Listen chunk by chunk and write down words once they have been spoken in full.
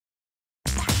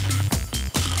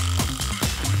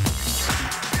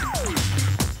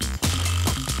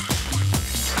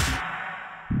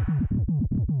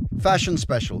Fashion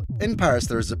Special. In Paris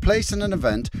there is a place and an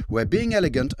event where being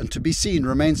elegant and to be seen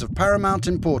remains of paramount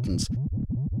importance.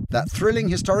 That thrilling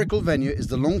historical venue is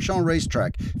the Longchamp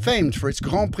racetrack, famed for its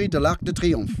Grand Prix de l'Arc de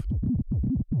Triomphe.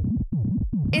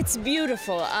 It's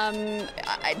beautiful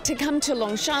to come to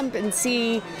Longchamp and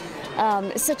see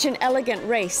such an elegant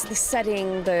race, the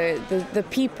setting, the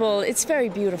people. It's very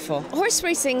beautiful. Horse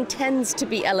racing tends to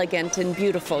be elegant and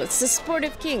beautiful. It's the sport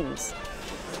of kings.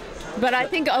 But I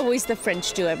think always the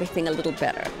French do everything a little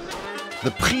better.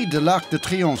 The Prix de l'Arc de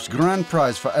Triomph's grand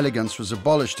prize for elegance was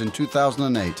abolished in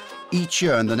 2008. Each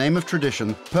year, in the name of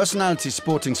tradition, personalities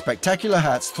sporting spectacular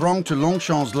hats throng to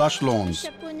Longchamp's lush lawns.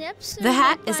 The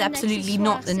hat is absolutely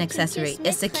not an accessory,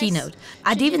 it's the keynote.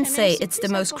 I'd even say it's the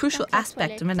most crucial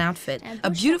aspect of an outfit. A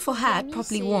beautiful hat,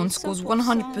 properly worn, scores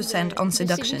 100% on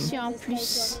seduction.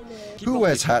 Who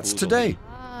wears hats today?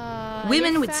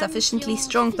 Women with sufficiently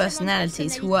strong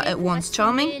personalities who are at once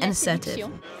charming and assertive.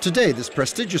 Today, this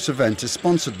prestigious event is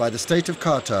sponsored by the state of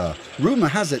Qatar. Rumour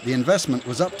has it the investment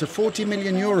was up to 40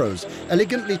 million euros.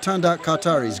 Elegantly turned out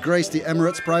Qataris grace the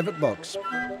Emirates' private box.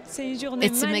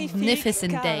 It's a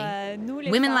magnificent day.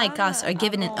 Women like us are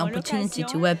given an opportunity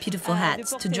to wear beautiful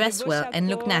hats, to dress well and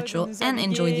look natural and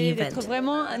enjoy the event.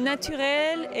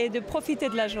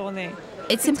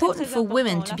 It's important for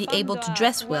women to be able to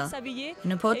dress well.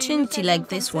 An opportunity like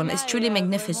this one is truly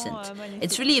magnificent.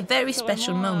 It's really a very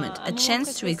special moment, a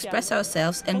chance to express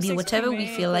ourselves and be whatever we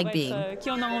feel like being.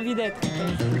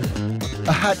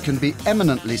 A hat can be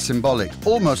eminently symbolic,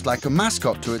 almost like a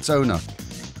mascot to its owner.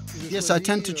 Yes, I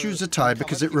tend to choose a tie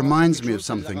because it reminds me of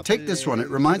something. Take this one, it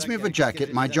reminds me of a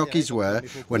jacket my jockeys wear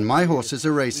when my horses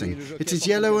are racing. It is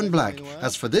yellow and black.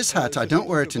 As for this hat, I don't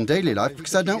wear it in daily life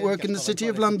because I don't work in the City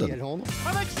of London.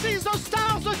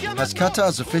 Has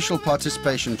Qatar's official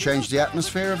participation changed the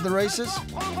atmosphere of the races?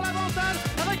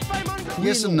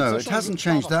 Yes and no, it hasn't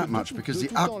changed that much because the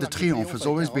Arc de Triomphe has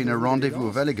always been a rendezvous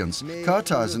of elegance.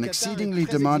 Qatar is an exceedingly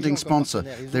demanding sponsor.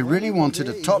 They really wanted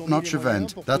a top-notch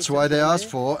event. That's why they asked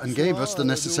for and gave us the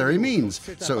necessary means.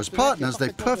 So as partners, they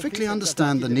perfectly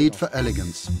understand the need for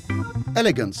elegance.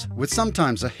 Elegance, with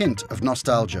sometimes a hint of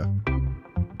nostalgia.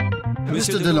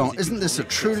 Mr. Delon, isn't this a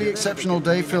truly exceptional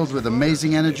day filled with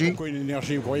amazing energy?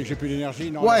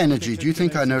 Why energy? Do you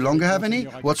think I no longer have any?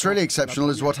 What's really exceptional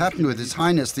is what happened with His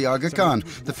Highness the Aga Khan.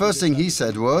 The first thing he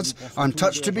said was, "I'm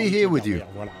touched to be here with you."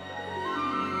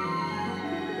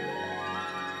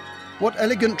 What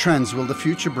elegant trends will the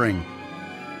future bring?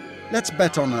 Let's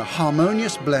bet on a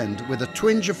harmonious blend with a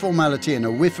twinge of formality and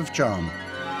a whiff of charm.